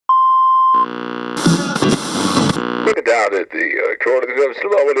Look down at the corner of the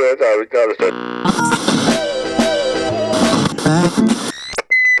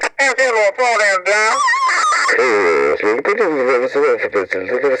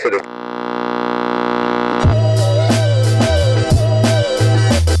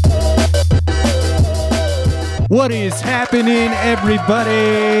What is happening,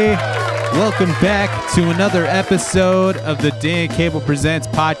 everybody? Welcome back to another episode of the Dan Cable Presents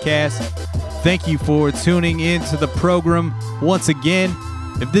podcast. Thank you for tuning in to the program once again.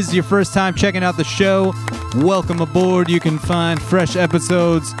 If this is your first time checking out the show, welcome aboard. You can find fresh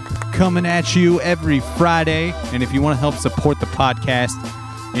episodes coming at you every Friday. And if you want to help support the podcast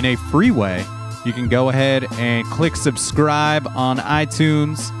in a free way, you can go ahead and click subscribe on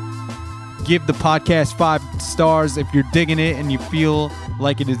iTunes. Give the podcast 5 stars if you're digging it and you feel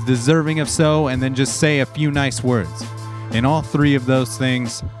like it is deserving of so, and then just say a few nice words. And all 3 of those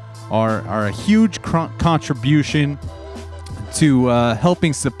things are a huge contribution to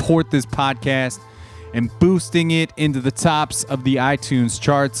helping support this podcast and boosting it into the tops of the iTunes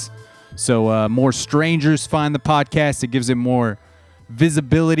charts. So more strangers find the podcast. It gives it more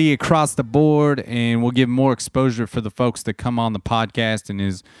visibility across the board, and will give more exposure for the folks that come on the podcast, and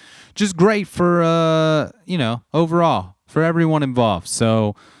is just great for, overall, for everyone involved.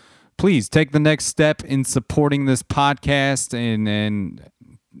 So please take the next step in supporting this podcast and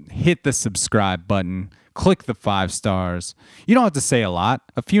hit the subscribe button. Click the 5 stars. You don't have to say a lot.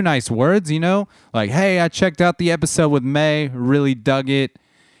 A few nice words, like, hey, I checked out the episode with May, really dug it.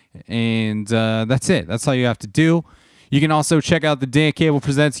 And that's it. That's all you have to do. You can also check out the Dan Cable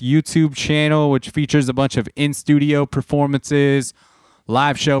Presents YouTube channel, which features a bunch of in-studio performances,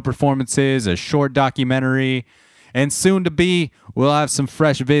 live show performances, a short documentary, and soon to be, we'll have some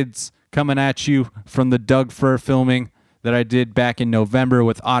fresh vids coming at you from the Doug Fir filming that I did back in November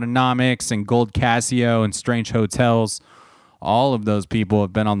with Autonomics and Gold Casio and Strange Hotels. All of those people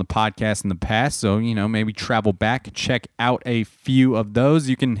have been on the podcast in the past, so, maybe travel back, check out a few of those.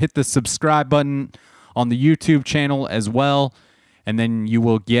 You can hit the subscribe button on the YouTube channel as well, and then you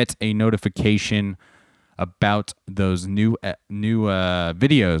will get a notification about those new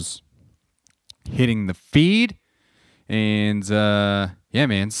videos hitting the feed. And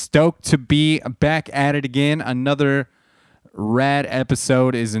stoked to be back at it again. Another rad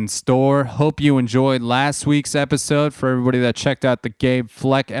episode is in store. Hope you enjoyed last week's episode. For everybody that checked out the Gabe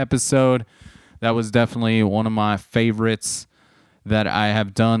Fleck episode, that was definitely one of my favorites that I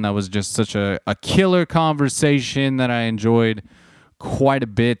have done. That was just such a killer conversation that I enjoyed quite a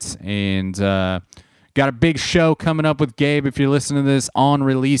bit. And got a big show coming up with Gabe. If you're listening to this on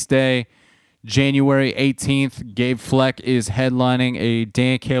release day, January 18th, Gabe Fleck is headlining a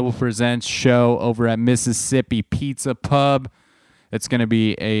Dan Cable Presents show over at Mississippi Pizza Pub. It's going to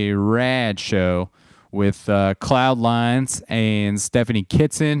be a rad show with Cloud Lines and Stephanie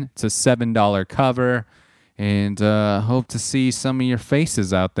Kitson. It's a $7 cover, and hope to see some of your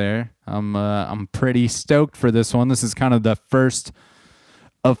faces out there. I'm pretty stoked for this one. This is kind of the first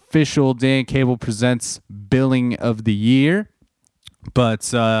official Dan Cable Presents billing of the year,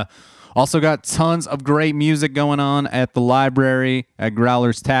 but also got tons of great music going on at the library at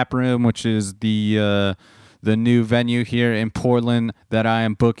Growler's Tap Room, which is the new venue here in Portland that I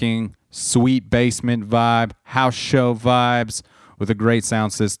am booking. Sweet basement vibe, house show vibes with a great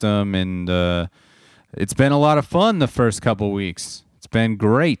sound system, and it's been a lot of fun the first couple weeks. It's been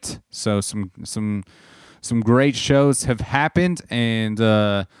great. So some great shows have happened,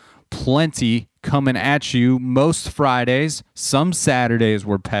 and plenty coming at you most Fridays. Some Saturdays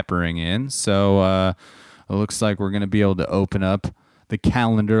we're peppering in. So it looks like we're going to be able to open up the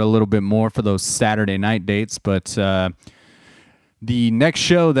calendar a little bit more for those Saturday night dates. But the next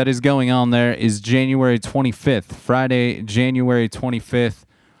show that is going on there is January 25th, Friday, January 25th.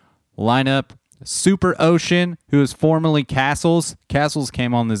 Lineup: Super Ocean, who is formerly Castles. Castles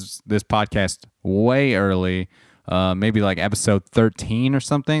came on this podcast way early, maybe like episode 13 or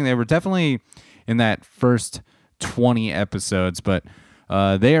something. They were definitely in that first 20 episodes, but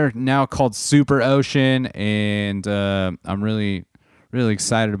they are now called Super Ocean, and I'm really, really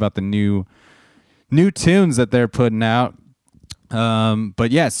excited about the new tunes that they're putting out.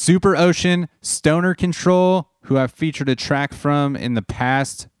 But yeah, Super Ocean, Stoner Control, who I've featured a track from in the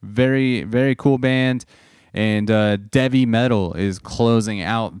past. Very, very cool band. And Devi Metal is closing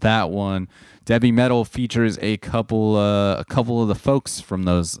out that one. Devi Metal features a couple of the folks from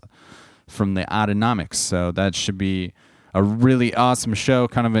the Autonomics. So that should be a really awesome show,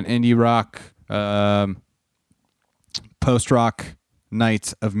 kind of an indie rock, post-rock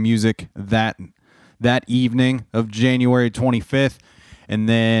night of music that evening of January 25th. And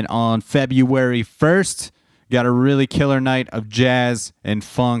then on February 1st, got a really killer night of jazz and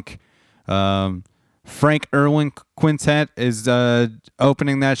funk. Frank Irwin Quintet is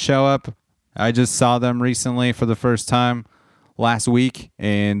opening that show up. I just saw them recently for the first time last week,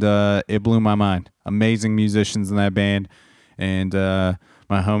 and it blew my mind. Amazing musicians in that band. And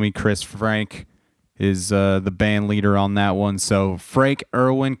my homie Chris Frank is the band leader on that one. So Frank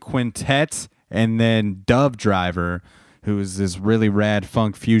Irwin Quintet, and then Dove Driver, who is this really rad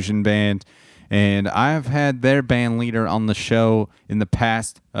funk fusion band. And I've had their band leader on the show in the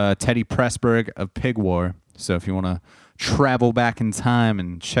past, Teddy Pressburg of Pig War. So if you want to travel back in time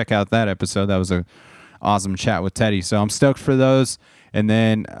and check out that episode, that was an awesome chat with Teddy. So I'm stoked for those. And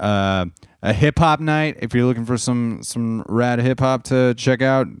then a hip-hop night, if you're looking for some rad hip-hop to check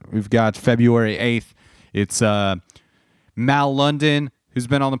out, we've got February 8th. It's Mal London, who's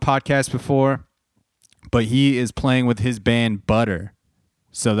been on the podcast before, but he is playing with his band Butter.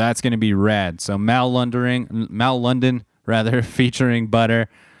 So that's going to be rad. So Mal London, featuring Butter.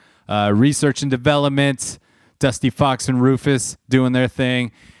 Research and Development, Dusty Fox and Rufus doing their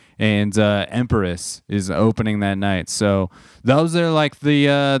thing. And Empress is opening that night. So those are like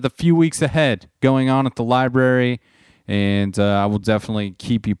the few weeks ahead going on at the library. And I will definitely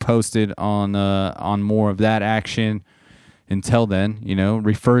keep you posted on more of that action. Until then,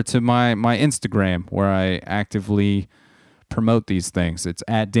 refer to my Instagram where I actively promote these things. It's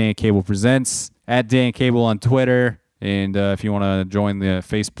at Dan Cable Presents, at Dan Cable on Twitter, and if you want to join the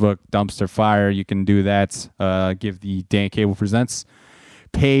Facebook Dumpster Fire, you can do that. Give the Dan Cable Presents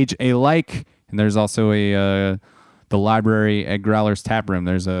page a like, and there's also the library at Growler's Tap Room.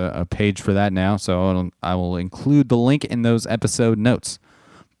 There's a page for that now, so I will include the link in those episode notes.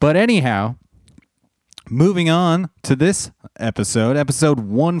 But anyhow, moving on to this episode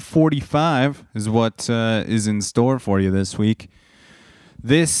 145 is what is in store for you this week.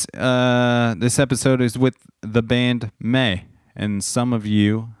 This episode is with the band May, and some of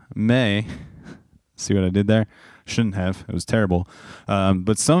you may see what I did there. Shouldn't have. It was terrible.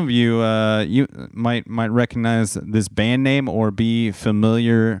 But some of you you might recognize this band name or be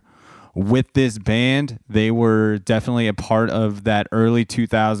familiar with this band. They were definitely a part of that early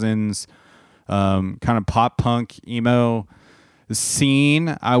 2000s kind of pop punk emo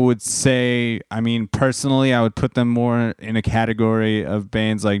scene. I would say, personally, I would put them more in a category of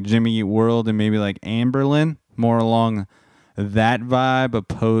bands like Jimmy Eat World and maybe like Anberlin, more along that vibe,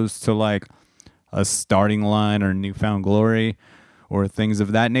 opposed to like a Starting Line or Newfound Glory or things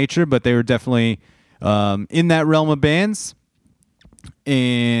of that nature. But they were definitely in that realm of bands.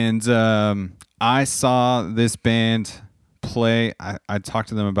 And I saw this band play. I talked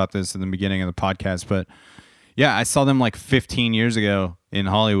to them about this in the beginning of the podcast, but yeah, I saw them like 15 years ago in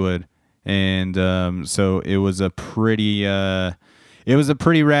Hollywood, and so it was a pretty rad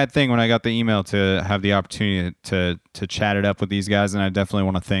thing when I got the email to have the opportunity to chat it up with these guys. And I definitely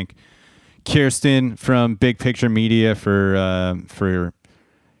want to thank Kirsten from Big Picture Media for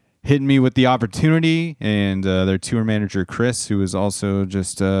hitting me with the opportunity, and their tour manager Chris, who is also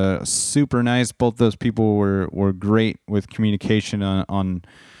just super nice. Both those people were great with communication on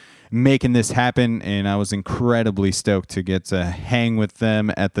making this happen, and I was incredibly stoked to get to hang with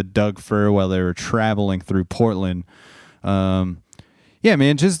them at the Doug Fir while they were traveling through Portland. Yeah,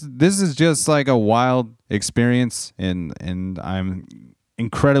 man, this is just like a wild experience, and I'm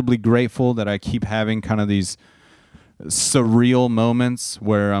incredibly grateful that I keep having kind of these surreal moments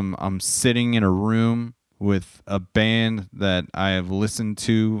where I'm sitting in a room with a band that I have listened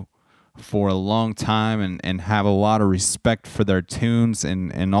to for a long time and have a lot of respect for their tunes,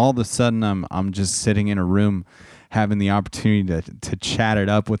 and all of a sudden I'm just sitting in a room having the opportunity to chat it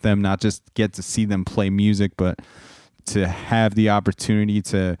up with them, not just get to see them play music, but to have the opportunity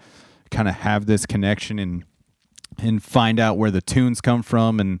to kind of have this connection and find out where the tunes come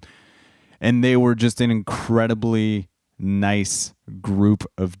from, and they were just an incredibly nice group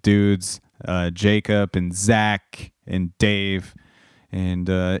of dudes, Jacob and Zach and Dave. And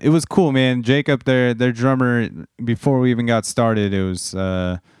it was cool, man. Jacob, their drummer, before we even got started, it was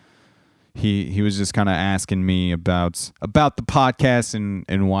he was just kind of asking me about the podcast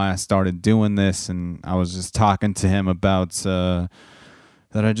and why I started doing this, and I was just talking to him about that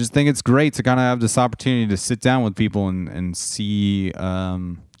I just think it's great to kind of have this opportunity to sit down with people and see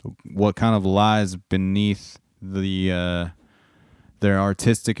what kind of lies beneath their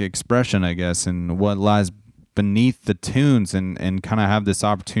artistic expression, I guess, and what lies beneath the tunes, and kind of have this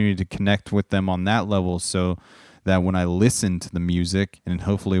opportunity to connect with them on that level, so that when I listen to the music, and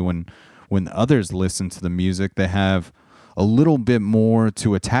hopefully when others listen to the music, they have a little bit more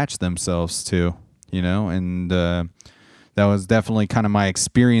to attach themselves to, and definitely kind of my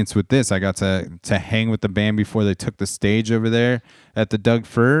experience with this. I got to hang with the band before they took the stage over there at the Doug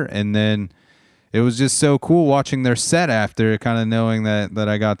Fir, and then it was just so cool watching their set after, kind of knowing that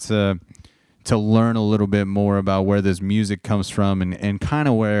I got to learn a little bit more about where this music comes from and kind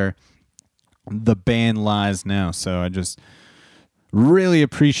of where the band lies now. So I just really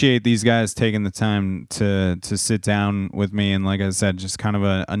appreciate these guys taking the time to sit down with me, and like I said, just kind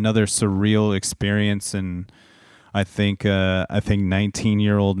of another surreal experience. And I think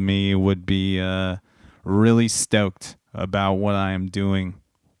 19-year-old me would be really stoked about what I am doing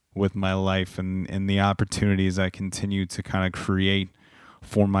with my life and the opportunities I continue to kind of create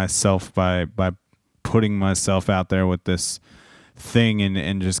for myself by putting myself out there with this thing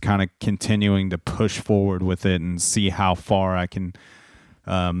and just kind of continuing to push forward with it and see how far I can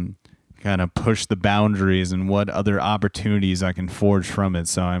kind of push the boundaries and what other opportunities I can forge from it.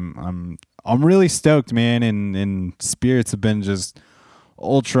 So I'm really stoked, man, and spirits have been just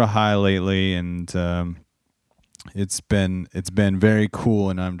ultra high lately, and it's been very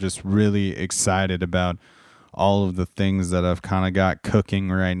cool, and I'm just really excited about all of the things that I've kind of got cooking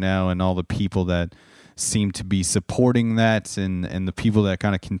right now, and all the people that seem to be supporting that, and the people that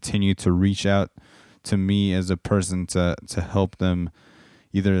kind of continue to reach out to me as a person to help them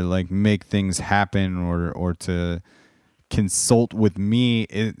either like make things happen or to consult with me.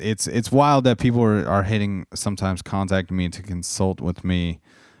 It's wild that people are hitting, sometimes contacting me to consult with me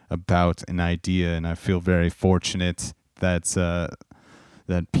about an idea, and I feel very fortunate that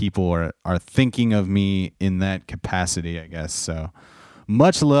people are thinking of me in that capacity, I guess. So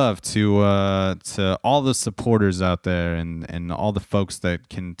much love to all the supporters out there and all the folks that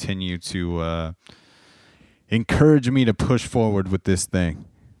continue to encourage me to push forward with this thing.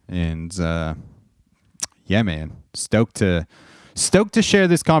 And yeah, man, stoked to share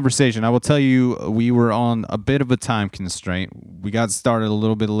this conversation. I will tell you, we were on a bit of a time constraint. We got started a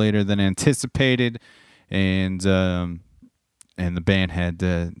little bit later than anticipated, and the band had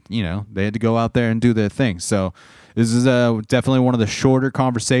to, they had to go out there and do their thing. So this is definitely one of the shorter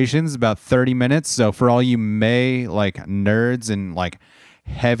conversations, about 30 minutes. So for all you nerds and like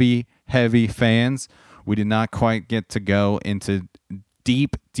heavy fans, we did not quite get to go into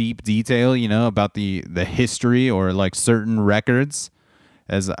deep detail, about the history or like certain records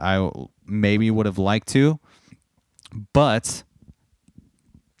as I maybe would have liked to. But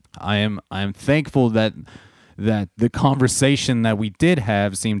I am thankful that the conversation that we did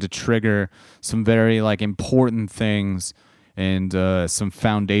have seemed to trigger some very like important things and some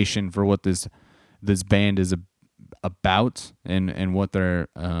foundation for what this band is about and what they're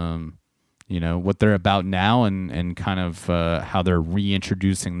what they're about now, and kind of how they're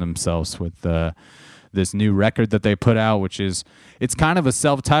reintroducing themselves with this new record that they put out, it's kind of a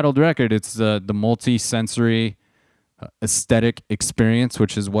self-titled record. It's the multi-sensory aesthetic experience,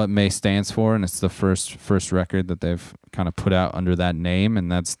 which is what May stands for, and it's the first record that they've kind of put out under that name,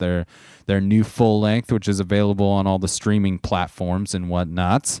 and that's their new full length, which is available on all the streaming platforms and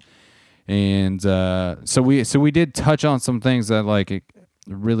whatnot. And so we did touch on some things that like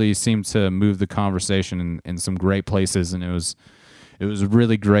really seemed to move the conversation in some great places, and it was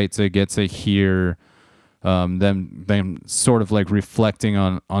really great to get to hear them sort of like reflecting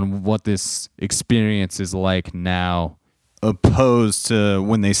on what this experience is like now, opposed to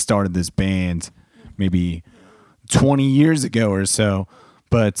when they started this band maybe 20 years ago or so.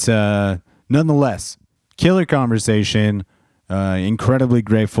 But nonetheless, killer conversation. Incredibly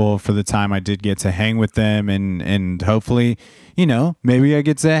grateful for the time I did get to hang with them, and hopefully, maybe I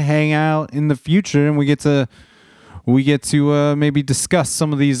get to hang out in the future, and we get to maybe discuss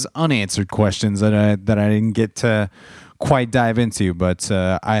some of these unanswered questions that I didn't get to quite dive into. But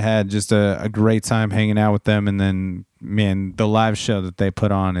I had just a great time hanging out with them, and then, man, the live show that they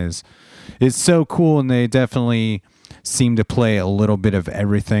put on is so cool, and they definitely seem to play a little bit of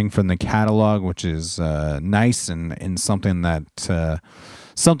everything from the catalog, which is nice and something that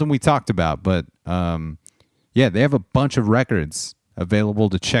something we talked about. But yeah, they have a bunch of records available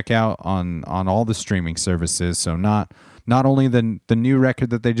to check out on all the streaming services. So not only the new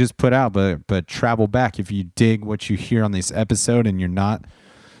record that they just put out, but travel back if you dig what you hear on this episode and you're not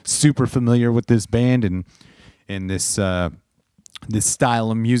super familiar with this band and this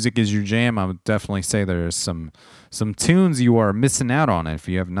style of music is your jam. I would definitely say there's some tunes you are missing out on if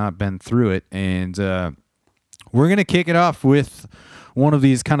you have not been through it. And we're going to kick it off with one of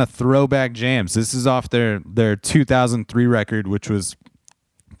these kind of throwback jams. This is off their 2003 record, which was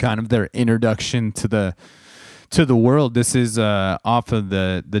kind of their introduction to the world. This is off of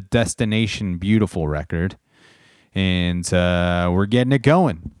the Destination Beautiful record. And we're getting it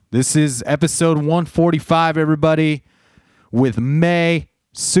going. This is episode 145, everybody. with May.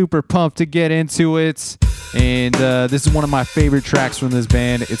 Super pumped to get into it. And this is one of my favorite tracks from this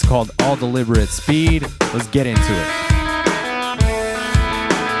band. It's called All Deliberate Speed. Let's get into it.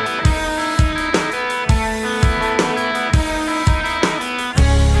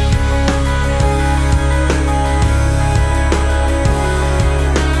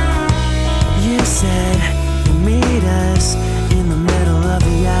 You said you meet us in the middle of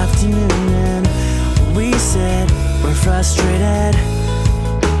the afternoon, and we said we're frustrated.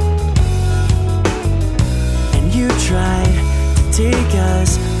 You tried to take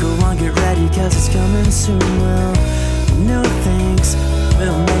us, go on, get ready, cause it's coming soon. Well, no thanks,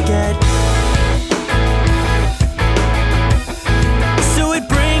 we'll make it. So it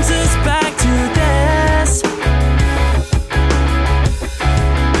brings us back to this.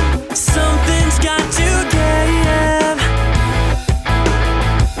 Something's got to give.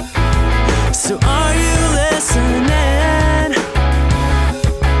 So are you listening?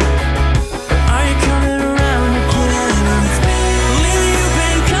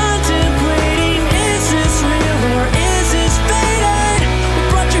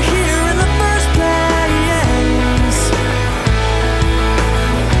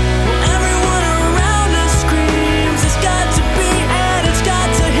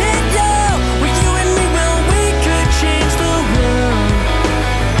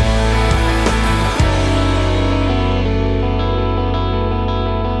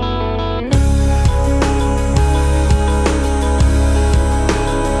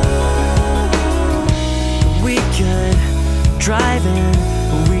 Driving,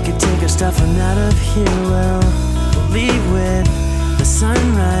 we could take our stuff and out of here. Well, we'll leave with the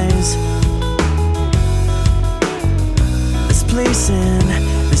sunrise. This place in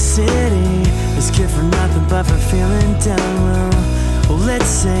the city is good for nothing but for feeling down. Well, let's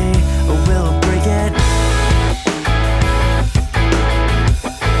say we'll break it.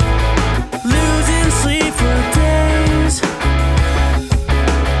 Losing sleep for days.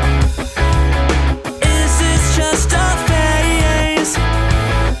 Is this just a phase?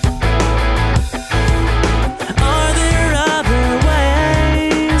 Are there other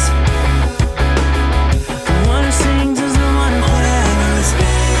ways? The one who sings is the one who plays.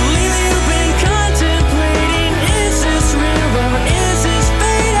 Lately you've been contemplating, is this real or is this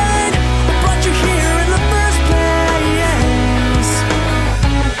faded? What brought you here in the first place?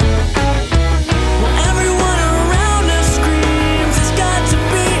 Well, everyone around us screams, it's got to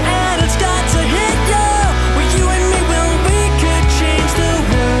be and it's got to hit you. Well, you and me, well, we could change the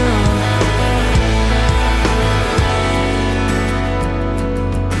world.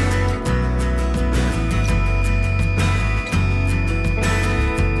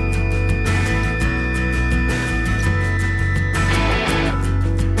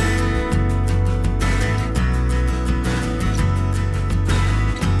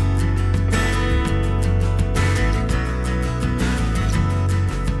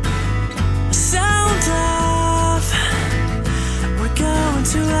 Sound off. We're going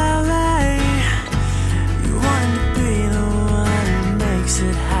to LA. You want to be the one who makes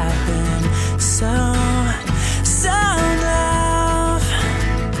it happen. So, sound off.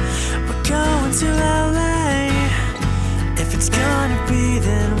 We're going to LA. If it's gonna be,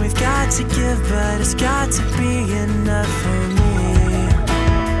 then we've got to give, but it's got to be enough for me.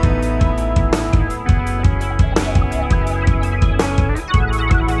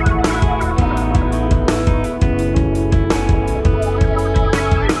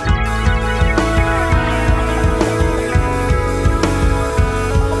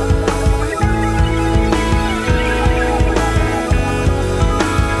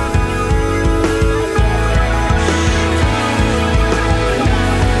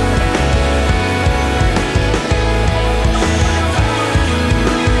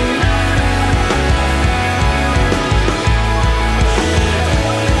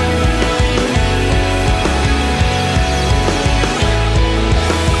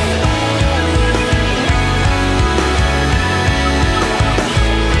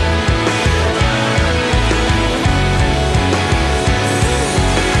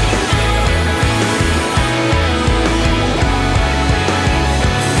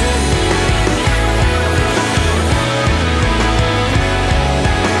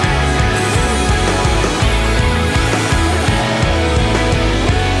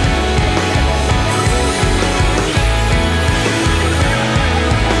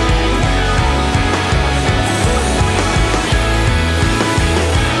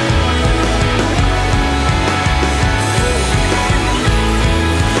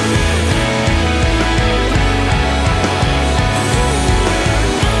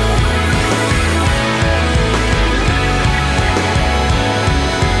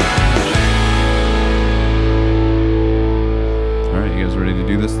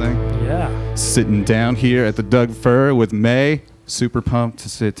 sitting down here at the Doug Fir with May. Super pumped to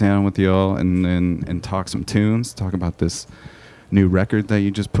sit down with y'all and talk some tunes, talk about this new record that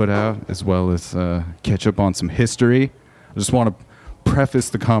you just put out, as well as catch up on some history. I just want to preface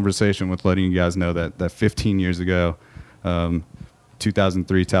the conversation with letting you guys know that 15 years ago,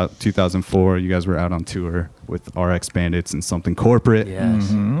 2003, 2004, you guys were out on tour with RX Bandits and Something Corporate. Yes.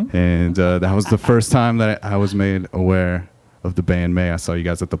 Mm-hmm. And that was the first time that I was made aware of the band May. I saw you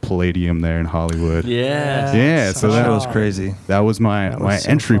guys at the Palladium there in Hollywood. Yeah. Yeah, so that was crazy. That was my so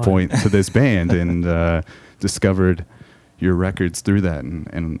entry fun. point to this band, and discovered your records through that,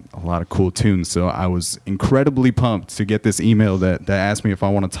 and a lot of cool tunes. So I was incredibly pumped to get this email that asked me if I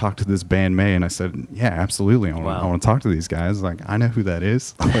want to talk to this band May, and I said, yeah, absolutely. I want to talk to these guys. Like, I know who that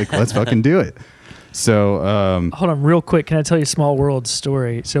is. Like, let's fucking do it. So hold on real quick. Can I tell you a small world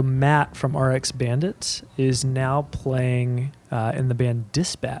story? So Matt from RX Bandits is now playing in the band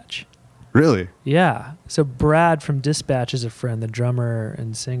Dispatch. really, Yeah. So Brad from Dispatch is a friend, the drummer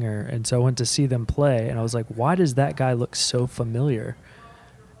and singer. And so I went to see them play, and I was like, why does that guy look so familiar?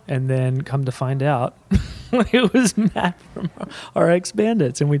 And then come to find out, it was Matt from RX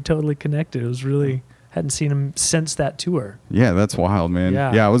Bandits, and we totally connected. It was really, hadn't seen him since that tour. yeah, that's wild, man.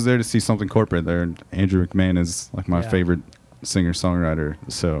 Yeah. Yeah, I was there to see Something Corporate there. Andrew McMahon is like my Yeah. favorite singer-songwriter.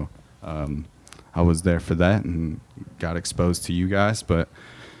 So I was there for that and got exposed to you guys. But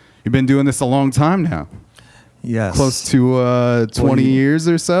you've been doing this a long time now. Yes. Close to 20 years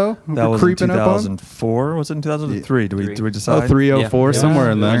or so. That was in 2004. Was it in 2003? Did we decide? 304, Yeah. somewhere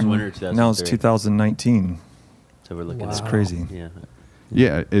Yeah. in It was there. winter 2003. Now it's 2019. So we're looking. Wow. It's at crazy. Yeah.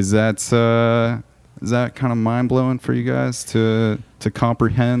 Yeah, is that kind of mind-blowing for you guys to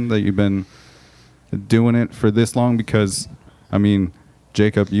comprehend that you've been doing it for this long? Because, I mean,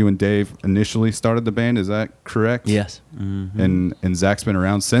 Jacob, you and Dave initially started the band, is that correct? Yes. Mm-hmm. And Zach's been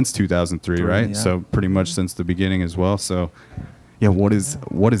around since 2003, right? Yeah. So pretty much since the beginning as well. So, yeah, what is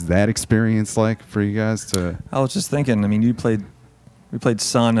that experience like for you guys to... I was just thinking. I mean, we played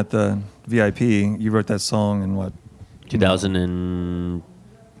Sun at the VIP. You wrote that song in what?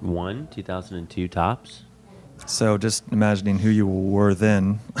 2001, 2002 tops. So just imagining who you were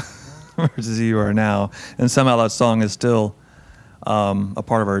then versus who you are now, and somehow that song is still a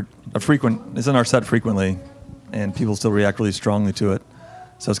part of it's in our set frequently, and people still react really strongly to it.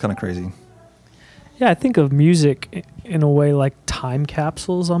 So it's kind of crazy. Yeah, I think of music in a way like time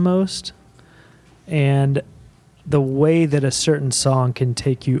capsules almost. And the way that a certain song can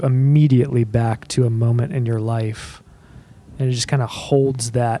take you immediately back to a moment in your life, and it just kind of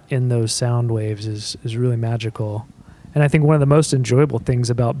holds that in those sound waves is really magical. And I think one of the most enjoyable things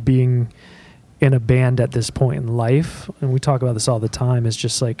about being in a band at this point in life, and we talk about this all the time, is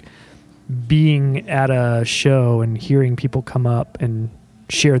just like being at a show and hearing people come up and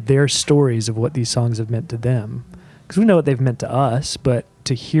share their stories of what these songs have meant to them. Because we know what they've meant to us, but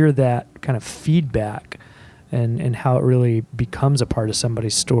to hear that kind of feedback and how it really becomes a part of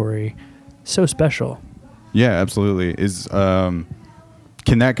somebody's story, so special. Yeah, absolutely.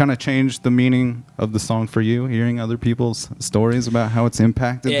 Can that kind of change the meaning of the song for you, hearing other people's stories about how it's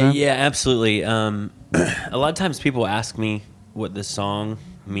impacted them? Yeah, absolutely. A lot of times people ask me what the song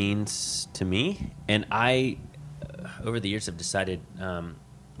means to me, and I, over the years, have decided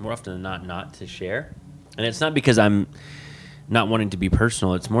more often than not to share. And it's not because I'm not wanting to be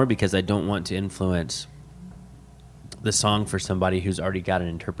personal. It's more because I don't want to influence the song for somebody who's already got an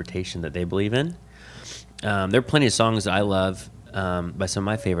interpretation that they believe in. There are plenty of songs that I love by some of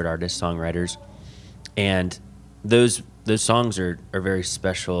my favorite artists, songwriters, and those songs are very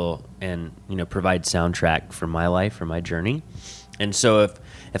special and provide soundtrack for my life, for my journey. And so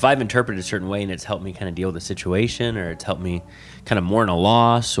if I've interpreted a certain way and it's helped me kind of deal with a situation, or it's helped me kind of mourn a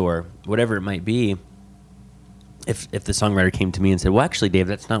loss or whatever it might be, if the songwriter came to me and said, well, actually, Dave,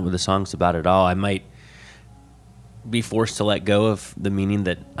 that's not what the song's about at all, I might be forced to let go of the meaning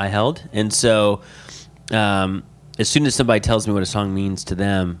that I held. And so as soon as somebody tells me what a song means to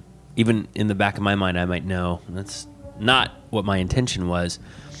them, even in the back of my mind, I might know that's not what my intention was.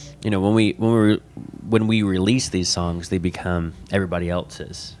 When we release these songs, they become everybody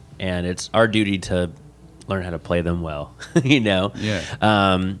else's, and it's our duty to learn how to play them well. Yeah.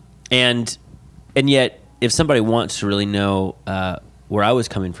 And yet, if somebody wants to really know where I was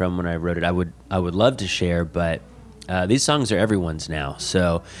coming from when I wrote it, I would love to share. But these songs are everyone's now,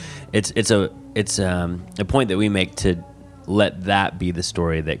 so it's a point that we make to let that be the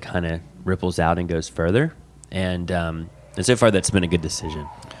story that kind of ripples out and goes further. And so far, that's been a good decision.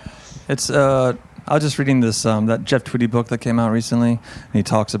 It's I was just reading this that Jeff Tweedy book that came out recently, and he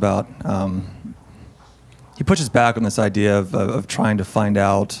talks about he pushes back on this idea of trying to find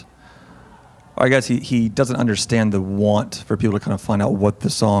out I guess he doesn't understand the want for people to kind of find out what the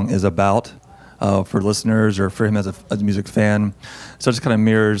song is about for listeners or for him as a music fan. So it just kind of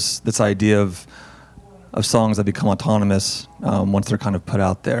mirrors this idea of songs that become autonomous once they're kind of put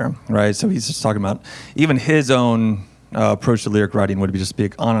out there, right? So he's just talking about even his own approach to lyric writing would be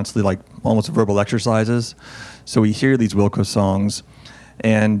honestly like almost verbal exercises. So we hear these Wilco songs,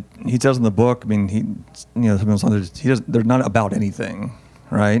 and he tells in the book, I mean, some of those songs, they're not about anything,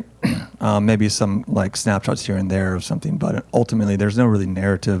 right? Maybe some like snapshots here and there of something, but ultimately there's no really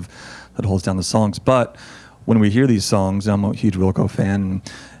narrative that holds down the songs. But when we hear these songs, I'm a huge Wilco fan, and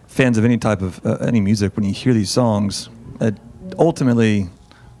fans of any type of any music, when you hear these songs, it ultimately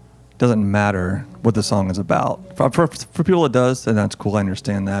doesn't matter what the song is about. For people it does, and that's cool, I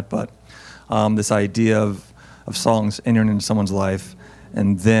understand that, but this idea of songs entering into someone's life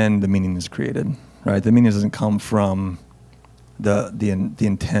and then the meaning is created, right? The meaning doesn't come from the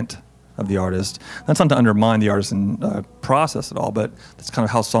intent of the artist. That's not to undermine the artisan process at all, but that's kind of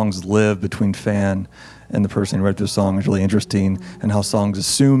how songs live between fan and the person who wrote the song is really interesting, and how songs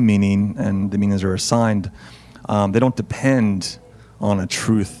assume meaning and the meanings are assigned. They don't depend on a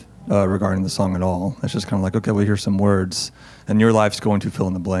truth regarding the song at all. It's just kind of like, okay, well, here's some words, and your life's going to fill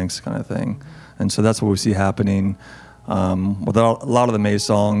in the blanks kind of thing. And so that's what we see happening with a lot of the May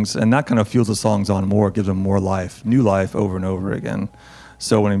songs, and that kind of fuels the songs on more, gives them more life, new life over and over again.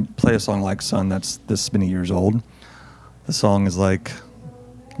 So when you play a song like Sun that's this many years old, the song is like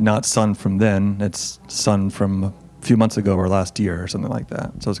not Sun from then, it's Sun from a few months ago or last year or something like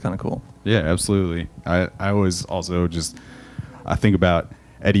that. So it's kind of cool. Yeah, absolutely. I always also I think about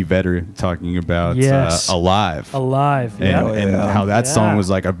Eddie Vedder talking about Alive. Alive, and how that song was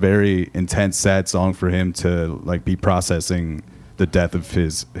like a very intense, sad song for him to like be processing the death of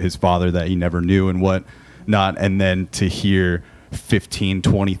his father that he never knew and what not, and then to hear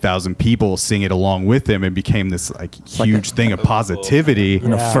 20,000 people sing it along with him, and became this like huge thing of positivity,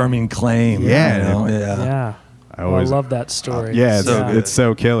 an affirming claim. Yeah. I love that story. It's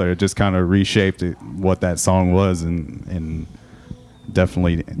so killer. It just kind of reshaped what that song was, and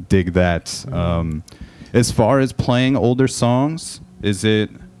definitely dig that. As far as playing older songs, is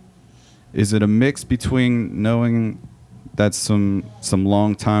it a mix between knowing that some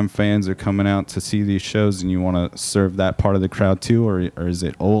longtime fans are coming out to see these shows and you want to serve that part of the crowd too, or is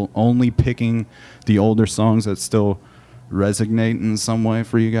it only picking the older songs that still resonate in some way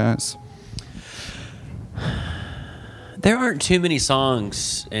for you guys? There aren't too many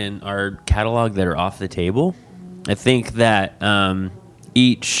songs in our catalog that are off the table. I think that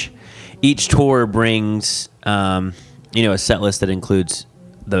each tour brings a set list that includes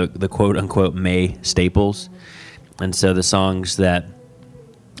the quote unquote May staples. And so the songs that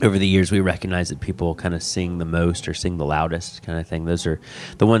over the years we recognize that people kind of sing the most or sing the loudest kind of thing, those are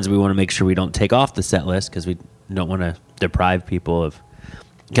the ones we want to make sure we don't take off the set list, because we don't want to deprive people of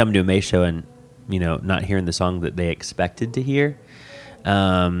coming to a May show and, not hearing the song that they expected to hear.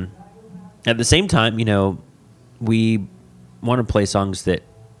 At the same time, we want to play songs that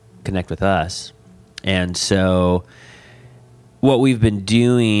connect with us. And so what we've been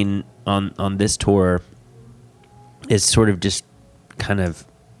doing on this tour is sort of just kind of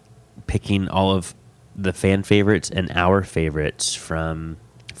picking all of the fan favorites and our favorites from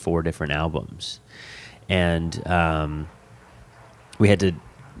 4 different albums. And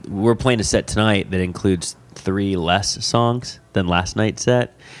we're playing a set tonight that includes 3 less songs than last night's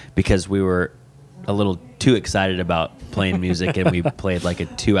set, because we were a little too excited about playing music, and we played like a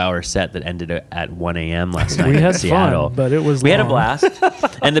 2-hour set that ended at 1 a.m. last night in Seattle. Fun, but it was had a blast,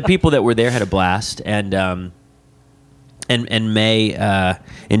 and the people that were there had a blast, and May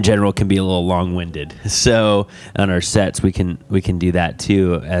in general can be a little long-winded. So on our sets we can do that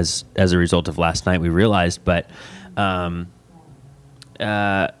too, as a result of last night we realized. But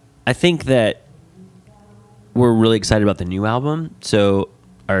I think that we're really excited about the new album. So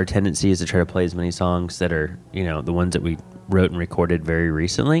our tendency is to try to play as many songs that are, the ones that we wrote and recorded very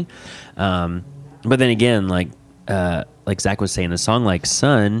recently. But then again, like Zach was saying, a song like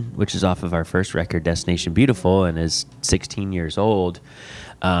Sun, which is off of our first record, Destination Beautiful, and is 16 years old,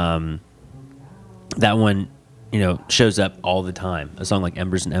 that one, shows up all the time. A song like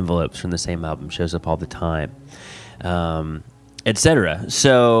Embers and Envelopes from the same album shows up all the time, etc.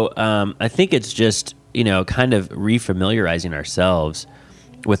 So I think it's just, kind of refamiliarizing ourselves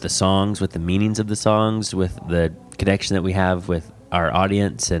with the songs, with the meanings of the songs, with the connection that we have with our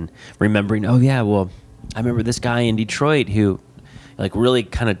audience, and remembering, oh yeah, well, I remember this guy in Detroit who like really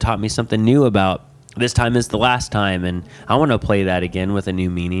kind of taught me something new about this time is the last time, and I want to play that again with a new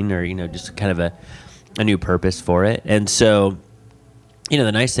meaning, or just kind of a new purpose for it. And so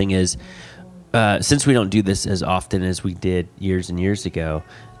the nice thing is since we don't do this as often as we did years and years ago,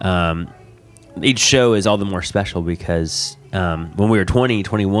 each show is all the more special because when we were 20,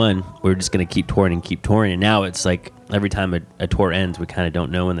 21, we were just going to keep touring. And now it's like every time a tour ends, we kind of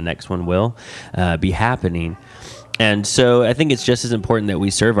don't know when the next one will be happening. And so I think it's just as important that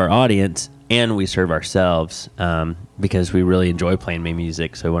we serve our audience and we serve ourselves because we really enjoy playing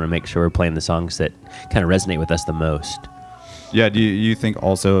music. So we want to make sure we're playing the songs that kind of resonate with us the most. Yeah, do you think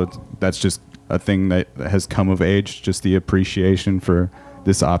also that's just a thing that has come of age, just the appreciation for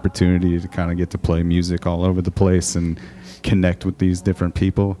this opportunity to kind of get to play music all over the place and connect with these different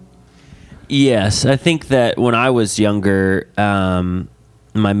people? Yes, I think that when I was younger,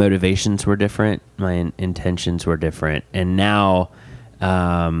 my motivations were different, my intentions were different, and now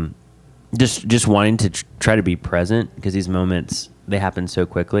just wanting to try to be present because these moments, they happen so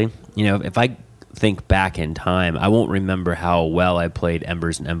quickly. You know, if I think back in time, I won't remember how well I played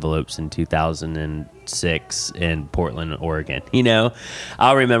Embers and Envelopes in 2006 in Portland, Oregon. You know,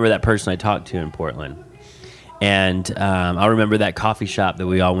 I'll remember that person I talked to in Portland. And I'll remember that coffee shop that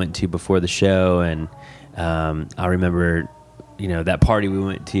we all went to before the show. And I'll remember, you know, that party we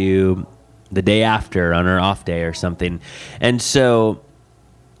went to the day after on our off day or something. And so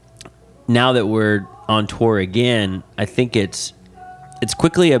now that we're on tour again, I think it's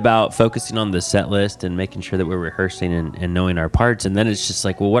quickly about focusing on the set list and making sure that we're rehearsing and knowing our parts. And then it's just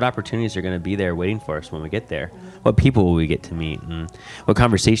like, well, what opportunities are going to be there waiting for us when we get there? What people will we get to meet? And what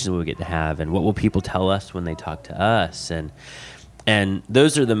conversations will we get to have? And what will people tell us when they talk to us? And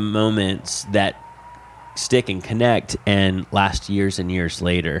those are the moments that stick and connect and last years and years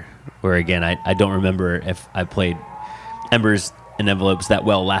later, where again, I don't remember if I played Embers and Envelopes that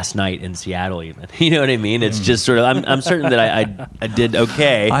well last night in Seattle even. You know what I mean? It's just sort of, I'm certain that I did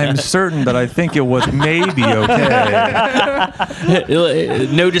okay. I'm certain that I think it was maybe okay.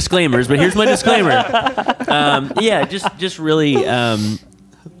 No disclaimers, but here's my disclaimer. Yeah, just really,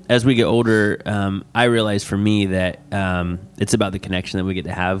 as we get older, I realize for me that it's about the connection that we get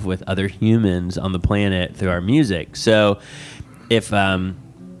to have with other humans on the planet through our music. So if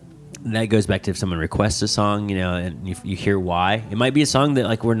that goes back to if someone requests a song, you know, and you hear why. It might be a song that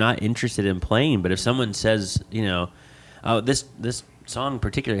like we're not interested in playing, but if someone says, you know, oh, this song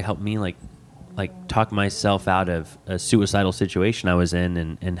particularly helped me like talk myself out of a suicidal situation I was in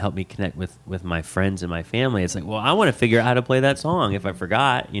and help me connect with my friends and my family. It's like, well, I want to figure out how to play that song if I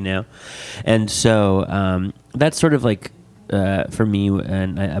forgot, you know? And so that's sort of like, for me,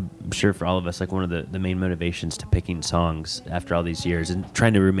 and I'm sure for all of us, like one of the main motivations to picking songs after all these years and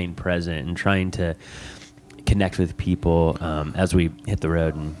trying to remain present and trying to connect with people as we hit the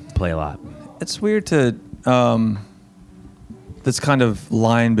road and play a lot. It's weird to this kind of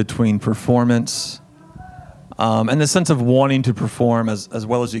line between performance and the sense of wanting to perform as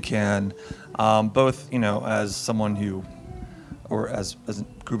well as you can, both, you know, as someone who, or as a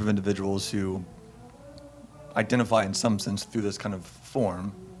group of individuals who identify in some sense through this kind of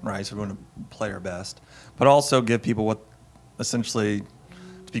form, right? So we want to play our best, but also give people what essentially,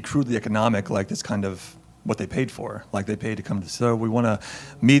 to be crudely economic, like this kind of what they paid for, like they paid to come to the show. We want to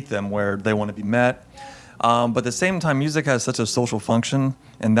meet them where they want to be met. But at the same time, music has such a social function,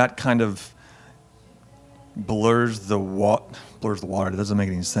 and that kind of blurs the water. It doesn't make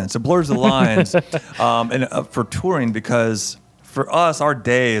any sense. It blurs the lines for touring because for us, our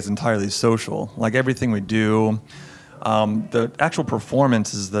day is entirely social. Like everything we do, the actual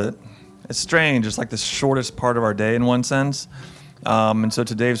performance it's strange. It's like the shortest part of our day in one sense. And so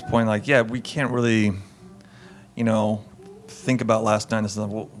to Dave's point, like, yeah, we can't really, you know, think about last night. This is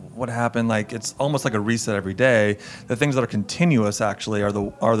like, what happened? Like, it's almost like a reset every day. The things that are continuous actually are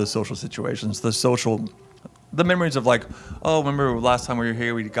the social situations, the memories of like, oh, remember last time we were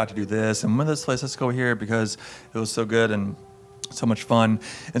here, we got to do this, and this place, let's go here because it was so good and so much fun.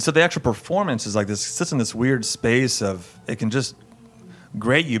 And so the actual performance is like this, sits in this weird space of, it can just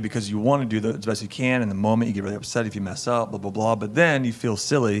grate you because you want to do the best you can in the moment. You get really upset if you mess up, blah, blah, blah. But then you feel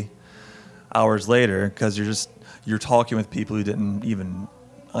silly hours later because you're talking with people who didn't even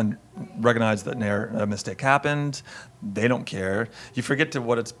recognize that a mistake happened. They don't care. You forget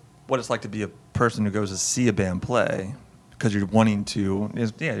what it's like to be a person who goes to see a band play because you're wanting to, you're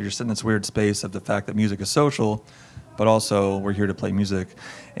sitting in this weird space of the fact that music is social, but also we're here to play music.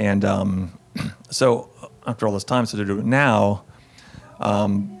 And so after all this time, so to do it now,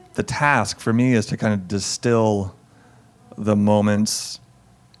 the task for me is to kind of distill the moments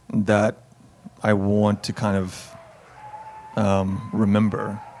that I want to kind of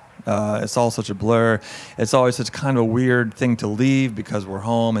remember. It's all such a blur. It's always such kind of a weird thing to leave because we're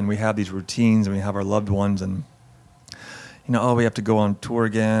home and we have these routines and we have our loved ones and, you know, we have to go on tour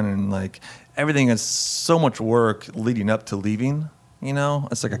again and like everything is so much work leading up to leaving. You know,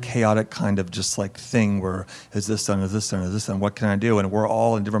 it's like a chaotic kind of just like thing where is this done, is this done, is this done, what can I do? And we're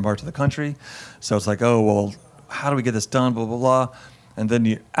all in different parts of the country. So it's like, oh, well, how do we get this done, blah, blah, blah. And then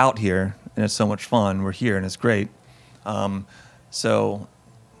you're out here, and it's so much fun. We're here, and it's great. So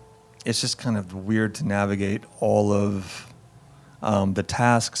it's just kind of weird to navigate all of the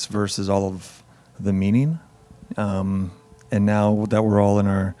tasks versus all of the meaning. And now that we're all in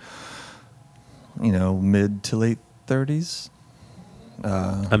our, mid to late 30s,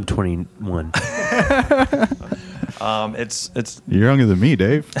 I'm 21. It's You're younger than me,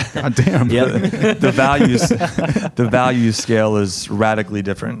 Dave. God damn. the value scale is radically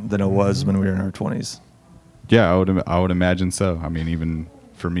different than it was when we were in our 20s. Yeah, I would imagine so. I mean, even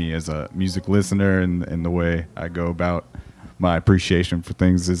for me as a music listener and the way I go about my appreciation for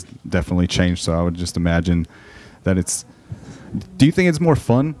things has definitely changed. So I would just imagine that it's. Do you think it's more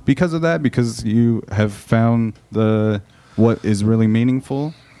fun because of that? Because you have found what is really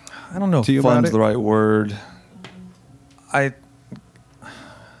meaningful? I don't know to you if about fun's it? the right word. I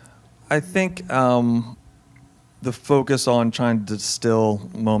think the focus on trying to distill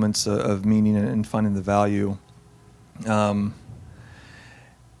moments of meaning and finding the value. I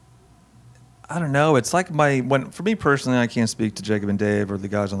don't know. It's like for me personally, I can't speak to Jacob and Dave or the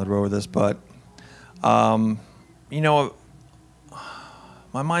guys on the road with this, but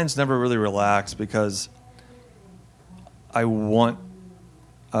my mind's never really relaxed because I want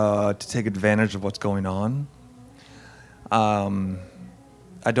to take advantage of what's going on.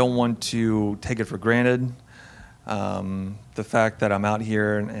 I don't want to take it for granted. The fact that I'm out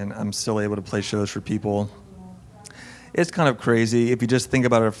here and I'm still able to play shows for people, it's kind of crazy. If you just think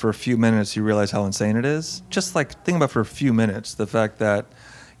about it for a few minutes, you realize how insane it is. Just like think about it for a few minutes, the fact that,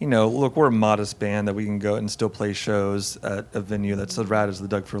 look, we're a modest band that we can go and still play shows at a venue that's as rad as the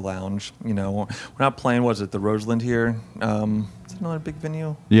Doug Fir Lounge. We're not playing, the Roseland here? Is it another big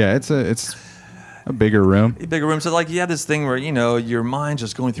venue? Yeah, it's a bigger room. A bigger room. So you have this thing where, your mind's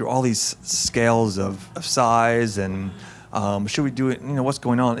just going through all these scales of size and should we do it? What's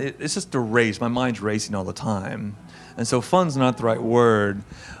going on? It's just a race. My mind's racing all the time. And so fun's not the right word.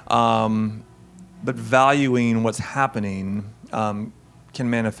 But valuing what's happening can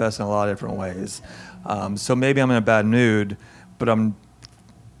manifest in a lot of different ways. So maybe I'm in a bad mood, but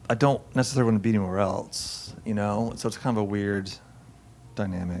I don't necessarily want to be anywhere else, So it's kind of a weird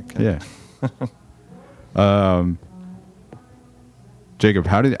dynamic. Yeah. Jacob,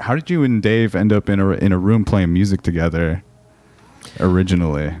 how did you and Dave end up in a room playing music together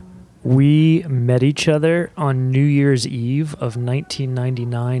originally? We met each other on New Year's Eve of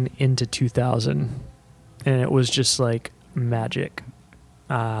 1999 into 2000, and it was just like magic.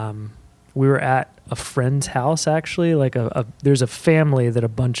 We were at a friend's house, actually. There's a family that a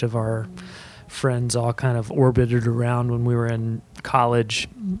bunch of our friends all kind of orbited around when we were in college,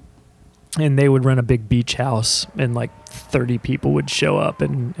 and they would run a big beach house, and 30 people would show up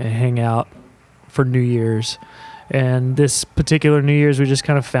and hang out for New Year's. And this particular New Year's, we just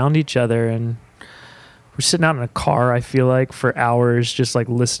kind of found each other, and we're sitting out in a car, I feel like, for hours, just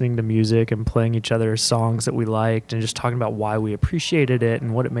listening to music and playing each other songs that we liked and just talking about why we appreciated it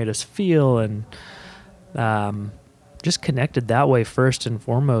and what it made us feel, and just connected that way first and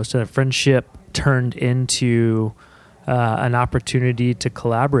foremost. And a friendship turned into an opportunity to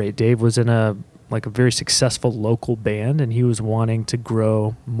collaborate. Dave was in a very successful local band, and he was wanting to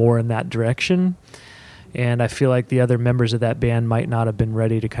grow more in that direction. And I feel like the other members of that band might not have been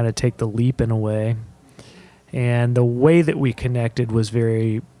ready to kind of take the leap in a way. And the way that we connected was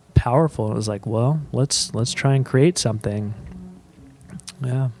very powerful. It was like, well, let's try and create something.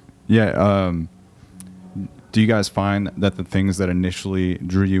 Yeah. Yeah. Do you guys find that the things that initially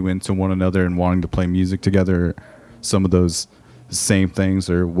drew you into one another and wanting to play music together are some of those same things,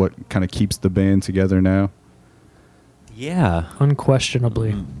 or what kind of keeps the band together now? Yeah.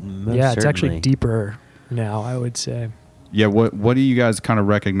 Unquestionably. Most yeah, it's certainly. actually deeper now, I would say. Yeah, what do you guys kind of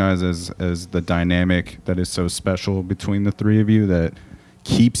recognize as the dynamic that is so special between the three of you that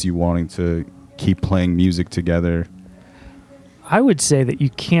keeps you wanting to keep playing music together? I would say that you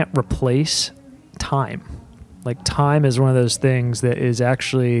can't replace time. Time is one of those things that is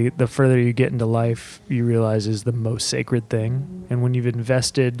actually, the further you get into life, you realize is the most sacred thing. And when you've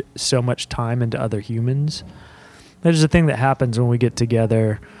invested so much time into other humans, there's a thing that happens when we get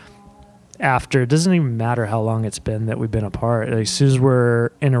together after. It doesn't even matter how long it's been that we've been apart. As soon as we're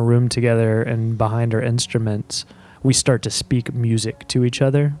in a room together and behind our instruments, we start to speak music to each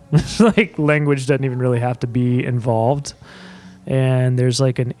other. Language doesn't even really have to be involved. And there's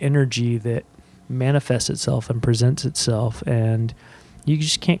an energy that manifests itself and presents itself. And You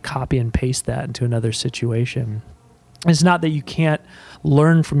just can't copy and paste that into another situation. It's not that you can't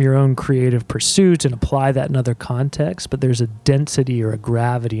learn from your own creative pursuits and apply that in other contexts, but there's a density or a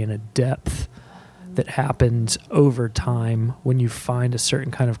gravity and a depth that happens over time when you find a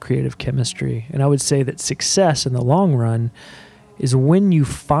certain kind of creative chemistry. And I would say that success in the long run is when you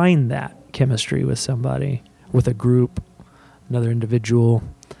find that chemistry with somebody, with a group, another individual,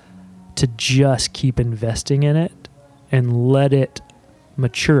 to just keep investing in it and let it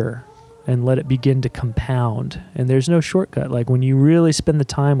mature and let it begin to compound. And there's no shortcut. Like when you really spend the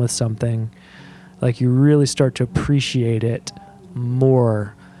time with something, like you really start to appreciate it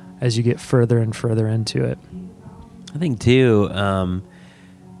more as you get further and further into it. I think too,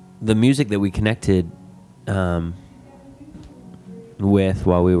 the music that we connected with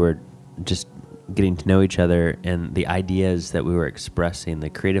while we were just getting to know each other, and the ideas that we were expressing, the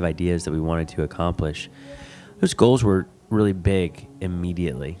creative ideas that we wanted to accomplish, those goals were really big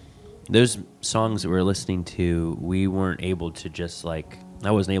immediately. Those songs that we were listening to, we weren't able to just like,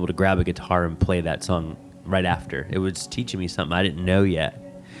 I wasn't able to grab a guitar and play that song right after. It was teaching me something I didn't know yet,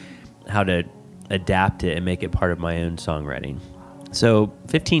 how to adapt it and make it part of my own songwriting. So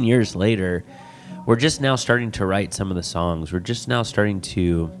 15 years later, we're just now starting to write some of the songs. We're just now starting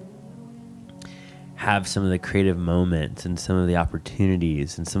to have some of the creative moments and some of the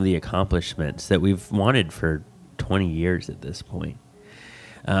opportunities and some of the accomplishments that we've wanted for 20 years at this point.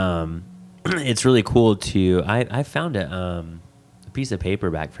 It's really cool to, I found a piece of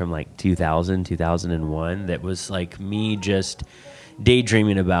paper back from like 2001 that was like me just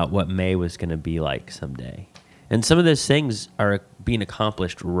daydreaming about what May was going to be like someday. And some of those things are being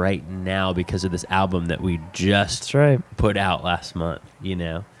accomplished right now because of this album that we just put out last month, you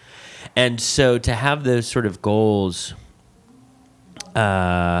know? And so to have those sort of goals,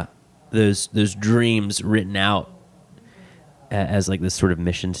 those dreams written out as like this sort of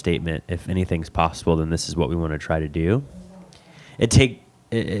mission statement, if anything's possible, then this is what we want to try to do. It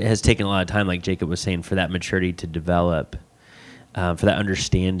has taken a lot of time, like Jacob was saying, for that maturity to develop, for that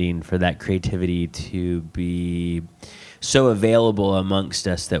understanding, for that creativity to be so available amongst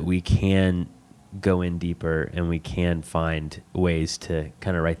us that we can go in deeper and we can find ways to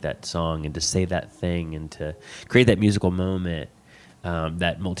kind of write that song and to say that thing and to create that musical moment,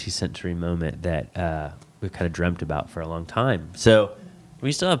 that multi-sensory moment that we've kind of dreamt about for a long time. So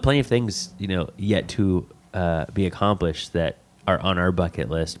we still have plenty of things, you know, yet to be accomplished that are on our bucket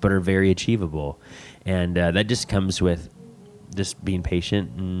list, but are very achievable. And that just comes with just being patient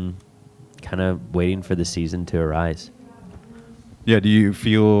and kind of waiting for the season to arise. Yeah, do you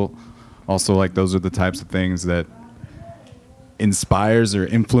feel also like those are the types of things that inspires or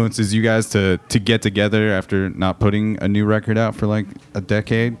influences you guys to get together after not putting a new record out for like a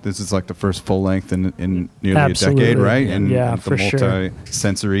decade? This is like the first full length in nearly Absolutely. a decade, right? Yeah, And yeah, the for sure.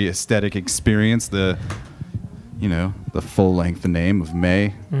 multi-sensory aesthetic experience, the full length name of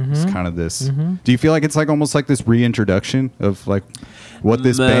May is kind of this. Do you feel like it's like almost like this reintroduction of like what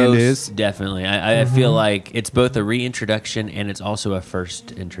this band is? Definitely. I feel like it's both a reintroduction and it's also a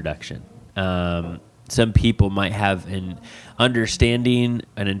first introduction. Some people might have an understanding,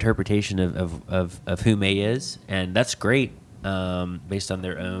 an interpretation of who May is, and that's great, based on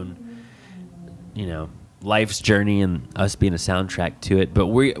their own, life's journey and us being a soundtrack to it. But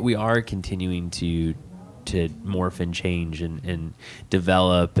we are continuing to morph and change and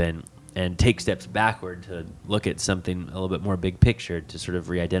develop and take steps backward to look at something a little bit more big picture to sort of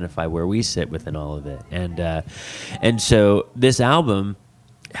re-identify where we sit within all of it. And so this album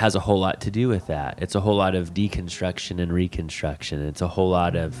has a whole lot to do with that. It's a whole lot of deconstruction and reconstruction. It's a whole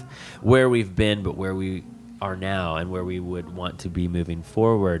lot of where we've been, but where we are now and where we would want to be moving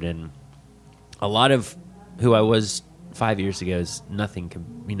forward. And a lot of who I was 5 years ago is nothing,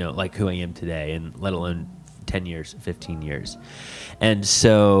 like who I am today, and let alone 10 years, 15 years. And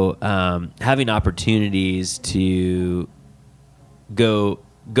so having opportunities to go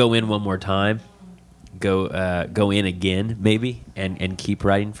in one more time, go in again maybe, and keep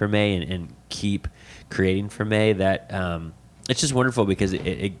writing for May and keep creating for May, that it's just wonderful because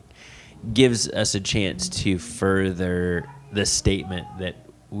it gives us a chance to further the statement that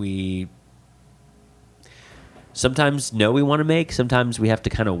we sometimes know we want to make. Sometimes we have to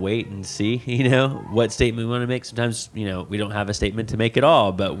kind of wait and see, what statement we want to make. Sometimes, we don't have a statement to make at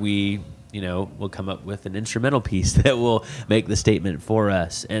all, but we'll come up with an instrumental piece that will make the statement for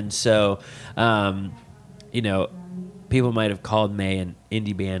us. And so, people might have called May an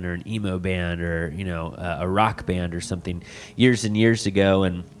indie band or an emo band or, a rock band or something years and years ago.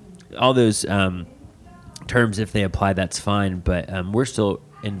 And all those terms, if they apply, that's fine. But we're still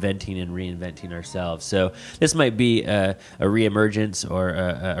inventing and reinventing ourselves. So this might be a reemergence or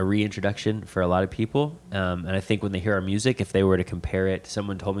a reintroduction for a lot of people. And I think when they hear our music, if they were to compare it,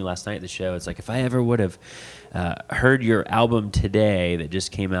 someone told me last night at the show, it's like, if I ever would have heard your album today that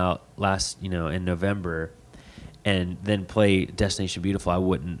just came out in November, and then play Destination Beautiful, I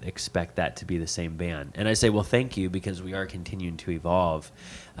wouldn't expect that to be the same band. And I say, well, thank you, because we are continuing to evolve.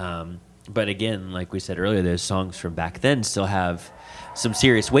 But again, like we said earlier, those songs from back then still have some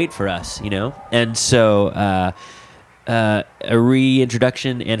serious weight for us, And so a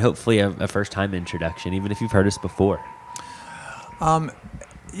reintroduction and hopefully a first-time introduction, even if you've heard us before.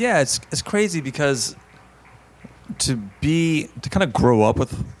 Yeah, it's crazy because to kind of grow up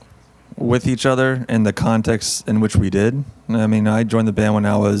with each other in the context in which we did. I mean, I joined the band when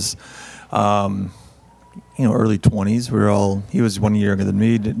I was, early 20s. He was 1 year younger than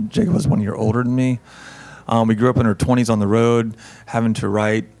me. Jacob was 1 year older than me. We grew up in our 20s on the road, having to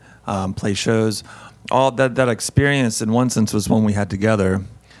write, play shows. All that experience, in one sense, was one we had together,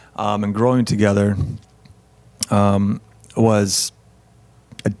 and growing together was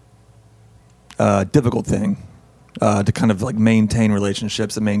a difficult thing. To kind of like maintain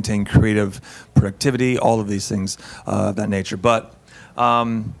relationships and maintain creative productivity, all of these things of that nature. But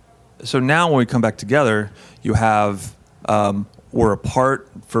so now when we come back together, you have we're apart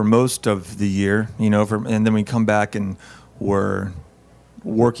for most of the year, and then we come back and we're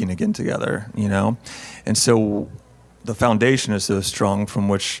working again together, and so the foundation is so strong from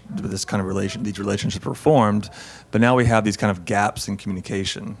which this kind of these relationships were formed. But now we have these kind of gaps in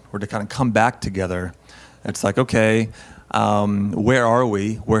communication, where to kind of come back together. It's like, okay, where are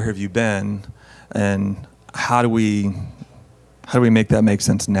we? Where have you been? And how do we make that make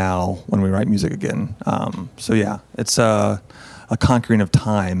sense now when we write music again? So yeah, it's a conquering of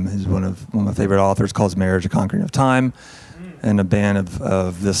time is one of my favorite authors calls marriage a conquering of time, and a band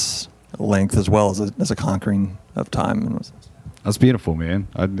of this length as well as a conquering of time. That's beautiful, man.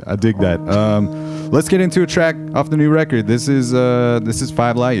 I dig that. Let's get into a track off the new record. This is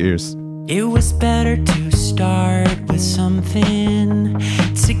 5 Light Years. It was better to start with something.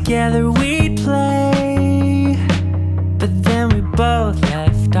 Together we'd play, but then we both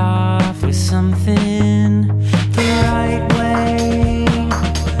left off with something the right way.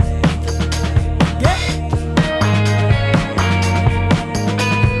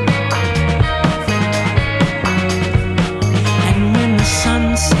 And when the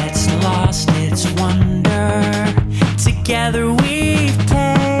sun sets, lost its wonder, together we've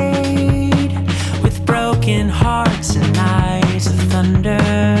paid with broken hearts and eyes of thunder,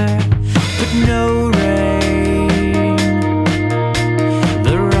 but no rain,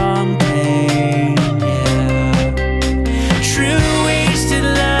 the wrong pain, yeah. True wasted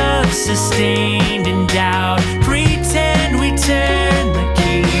love, sustained in doubt, pretend we turn the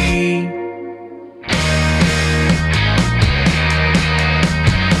key.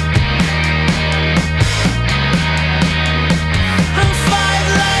 I'm 5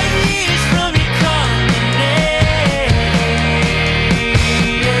 light years from your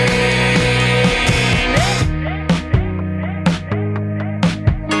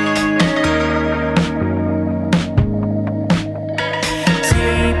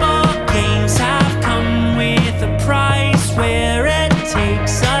Table games have come with a price, where it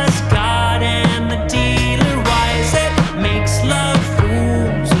takes us, God and the dealer wise. It makes love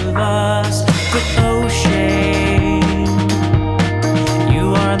fools of us, but oh shame,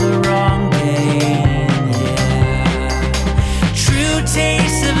 you are the wrong game, yeah. True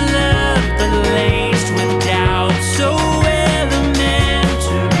taste of love, but laced with doubt, so elementary.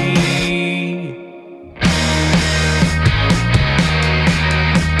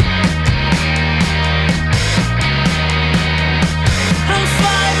 I'm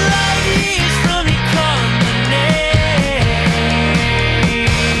 5 light years from your culminate.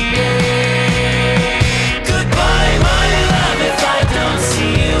 Goodbye, my love, if I don't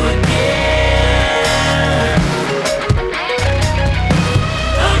see you again.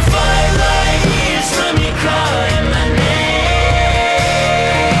 I'm 5 light years from your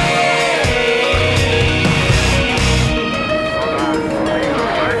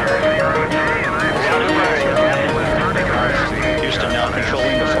Houston now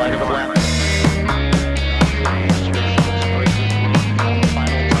controlling the flight of Atlantic.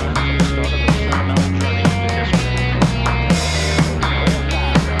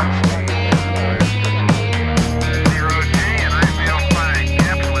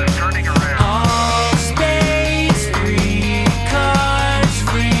 All space, free cars,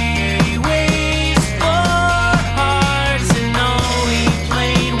 freeways for hearts, and all we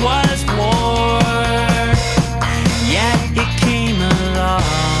played was war. Yet it came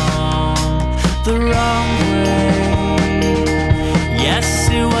along.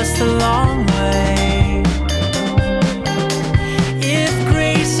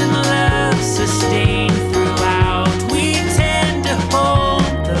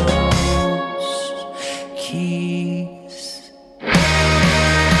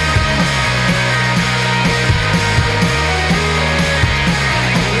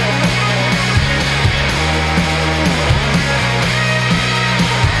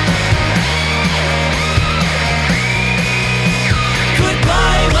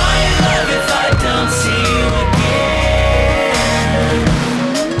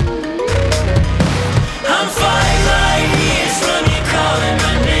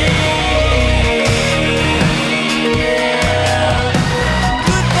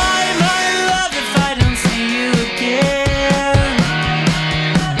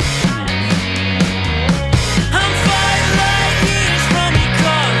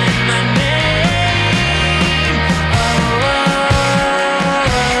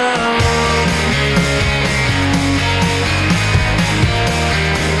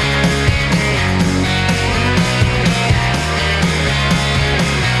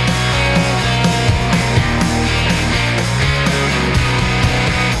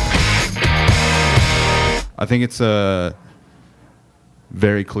 I think it's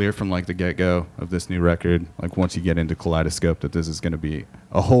very clear from like the get-go of this new record, like once you get into Kaleidoscope, that this is going to be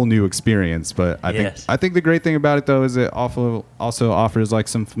a whole new experience. But I think the great thing about it though is it also offers like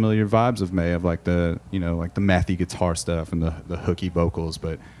some familiar vibes of May, of like the, you know, like the mathy guitar stuff and the hooky vocals,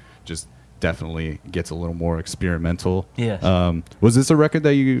 but just definitely gets a little more experimental. Yes. Was this a record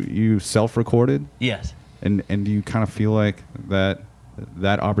that you self-recorded? Yes. And do you kind of feel like that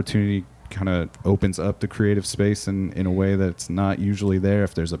opportunity kind of opens up the creative space in a way that's not usually there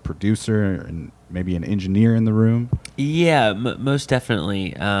if there's a producer and maybe an engineer in the room? Yeah, most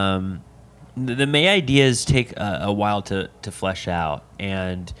definitely. The May ideas take a while to flesh out,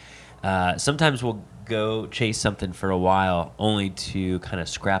 and sometimes we'll go chase something for a while only to kind of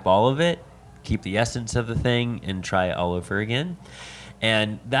scrap all of it, keep the essence of the thing, and try it all over again.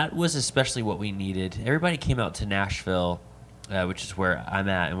 And that was especially what we needed. Everybody came out to Nashville, which is where I'm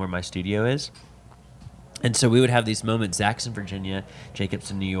at and where my studio is. And so we would have these moments, Zach's in Virginia,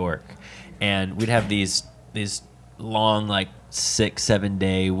 Jacob's in New York, and we'd have these long, like 6-7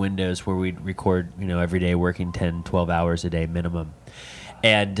 day windows where we'd record, you know, every day, working 10-12 hours a day minimum.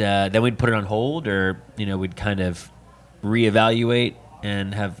 And then we'd put it on hold, or, you know, we'd kind of reevaluate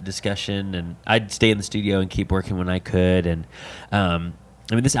and have discussion, and I'd stay in the studio and keep working when I could. And I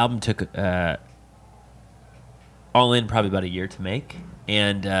mean, this album took all in probably about a year to make,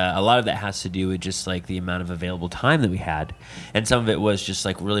 and a lot of that has to do with just like the amount of available time that we had, and some of it was just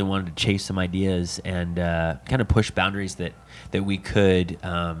like really wanted to chase some ideas and kind of push boundaries that we could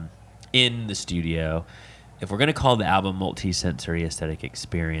in the studio. If we're going to call the album Multi-Sensory Aesthetic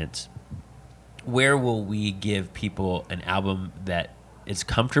Experience, where will we give people an album that is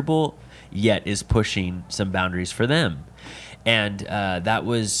comfortable yet is pushing some boundaries for them? And that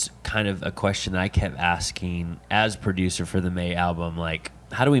was kind of a question that I kept asking as producer for the May album. Like,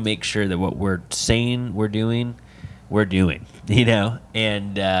 how do we make sure that what we're saying we're doing, you know,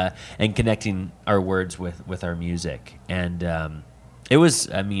 and connecting our words with our music. And it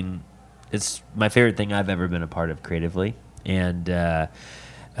was, I mean, it's my favorite thing I've ever been a part of creatively. And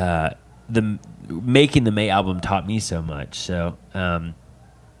making the May album taught me so much. So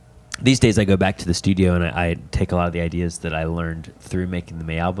these days I go back to the studio and I take a lot of the ideas that I learned through making the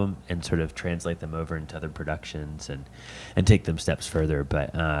May album and sort of translate them over into other productions and take them steps further.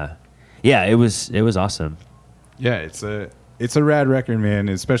 But yeah, it was awesome. Yeah, it's a rad record, man.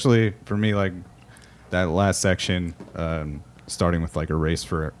 Especially for me, like that last section, starting with like a race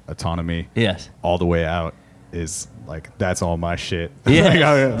for autonomy. Yes. All the way out is like, that's all my shit. Yeah. Like,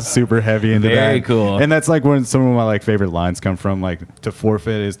 I'm super heavy into that. Very cool. And that's like when some of my like favorite lines come from. Like, to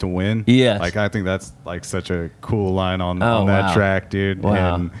forfeit is to win. Yes. Like, I think that's like such a cool line on Oh, that wow. track, dude.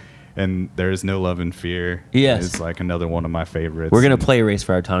 Wow. And there is no love and fear. Yes. It's like another one of my favorites. We're going to play a Race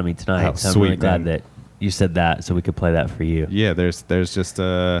for Autonomy tonight. Oh, so I'm sweet, really glad man. that you said that so we could play that for you. Yeah, there's just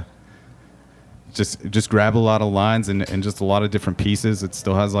grab a lot of lines and just a lot of different pieces. It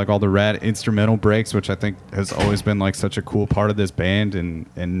still has like all the rad instrumental breaks, which I think has always been like such a cool part of this band, and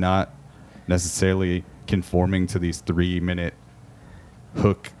not necessarily conforming to these 3-minute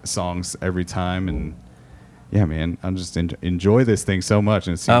hook songs every time. And yeah, man, I just enjoy this thing so much,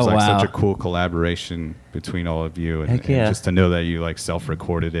 and it seems like wow. such a cool collaboration between all of you, and, Heck yeah. and just to know that you like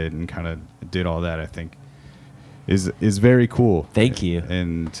self-recorded it and kind of did all that, I think is very cool. Thank you.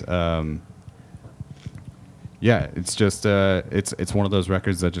 And yeah, it's just it's one of those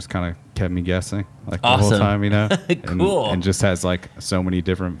records that just kind of kept me guessing like the whole Awesome. time, you know. Cool. And just has like so many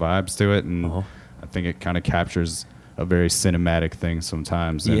different vibes to it, and I think it kind of captures a very cinematic thing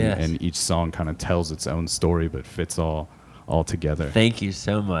sometimes, and, Yes. and each song kind of tells its own story but fits all together. Thank you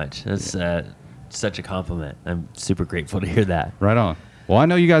so much. That's such a compliment. I'm super grateful to hear that. Right on. Well, I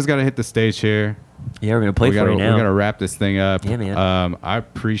know you guys got to hit the stage here. Yeah, we're going to play we for gotta, you now. We got to wrap this thing up. Yeah, man. I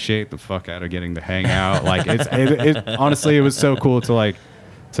appreciate the fuck out of getting to hang out. Like, it honestly, it was so cool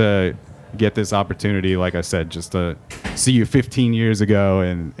to get this opportunity. Like I said, just to see you 15 years ago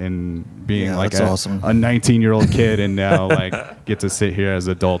and being Yeah, like that's awesome. a 19-year-old kid, and now like get to sit here as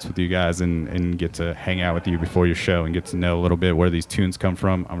adults with you guys and get to hang out with you before your show and get to know a little bit where these tunes come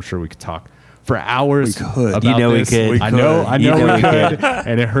from. I'm sure we could talk for hours We could. about You know we this. could. I know You know we we could.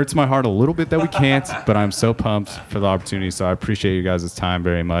 And it hurts my heart a little bit that we can't, but I'm so pumped for the opportunity. So I appreciate you guys' time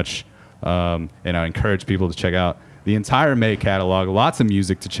very much. And I encourage people to check out the entire May catalog. Lots of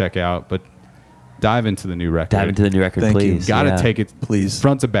music to check out, but dive into the new record. Dive into the new record, Thank you. please. Gotta Yeah. take it Please.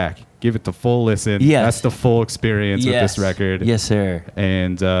 front to back. Give it the full listen. Yes. That's the full experience of this record. Yes, sir.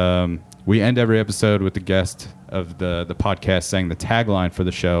 And we end every episode with the guest of the podcast saying the tagline for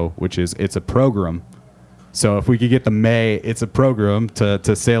the show, which is "It's a program." So if we could get the May, it's a program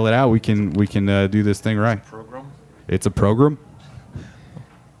to sail it out, we can do this thing right. Program? It's a program.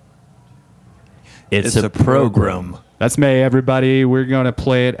 It's a program. That's May, everybody. We're going to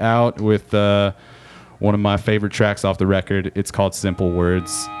play it out with one of my favorite tracks off the record. It's called Simple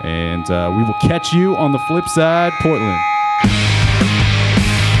Words. And we will catch you on the flip side, Portland.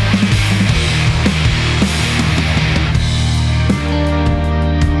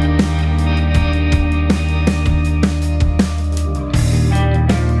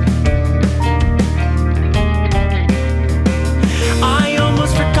 I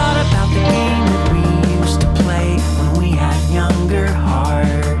almost forgot about the game that we used to play when we had younger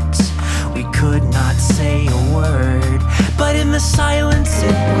hearts. We could not say a word, but in the silence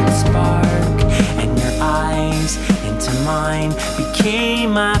it would spark, and your eyes into mine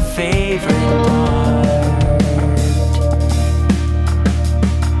became my favorite part.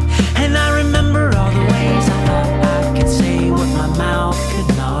 And I remember all the ways I thought I could say what my mouth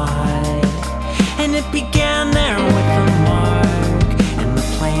could not, and it began there with a mark, and the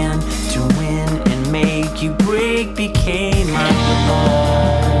plan to win and make you break became my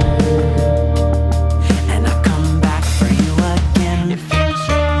heart. And I come back for you again. It feels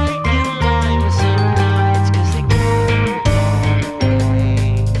right in line with some nights, 'cause they go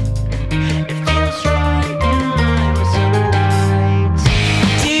away. It feels right in line with some nights.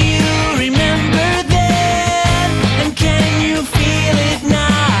 Do you remember then? And can you feel it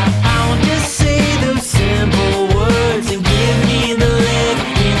now? I'll just say those simple words and give me the lift.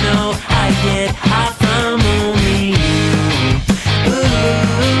 You know I get high from only you.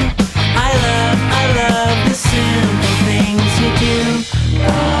 Ooh, I love the simple things you do.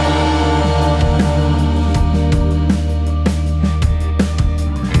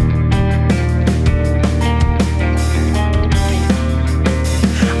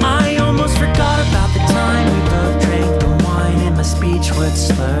 I almost forgot about the time we both drank the wine and my speech would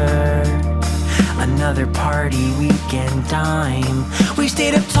slur. Another party weekend dime. We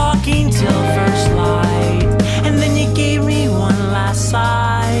stayed up talking till first light, and then you gave me one last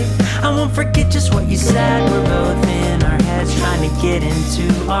sigh. I won't forget just what you said. We're both in our heads trying to get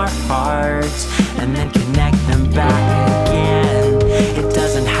into our hearts and then connect them back again. It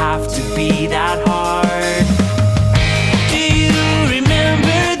doesn't have to be that hard. Do you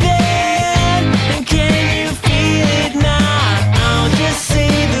remember then? And can you feel it now? I'll just say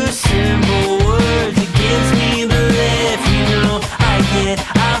those simple words. It gives me the lift. You know I get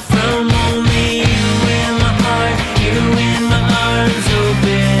out from only you in my heart. You in my arms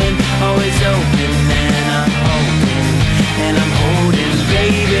open, always open. And I'm hoping, and I'm holding,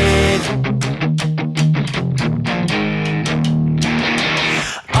 baby.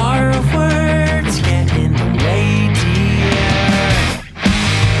 Our words get in the way, dear.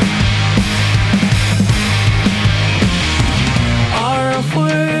 Our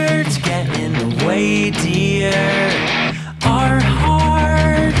words get in the way, dear. Our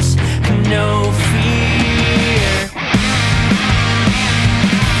hearts have no fear.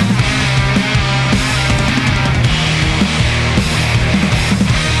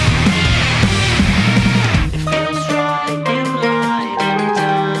 It feels right in line every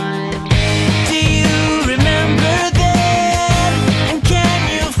time. Do you remember then? And can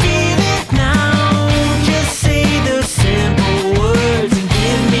you feel it now? Just say those simple words and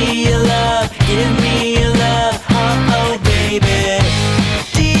give me your love. Give me your love. Oh, oh, baby.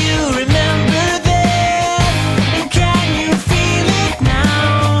 Do you remember then? And can you feel it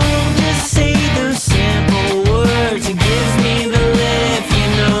now? Just say those simple words. It gives me the lift. You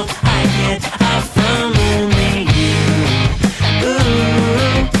know I get out from only you.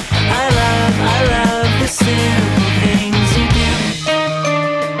 Ooh, I love the simple things you do.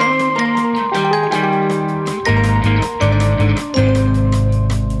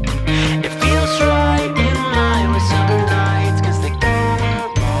 It feels right in line with summer nights, 'cause they go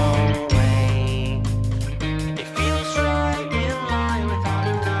away. It feels right in line with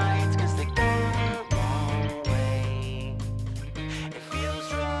autumn nights, 'cause they go away. It feels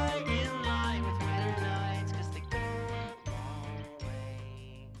right in line with winter nights, 'cause they go away.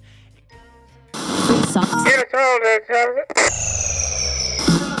 Get us all that time.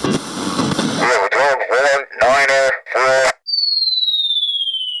 We have a 12-1 9er 4.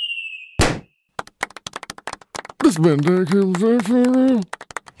 This has been Dave Cable's.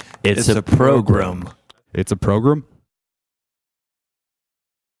 It's a program. It's a program.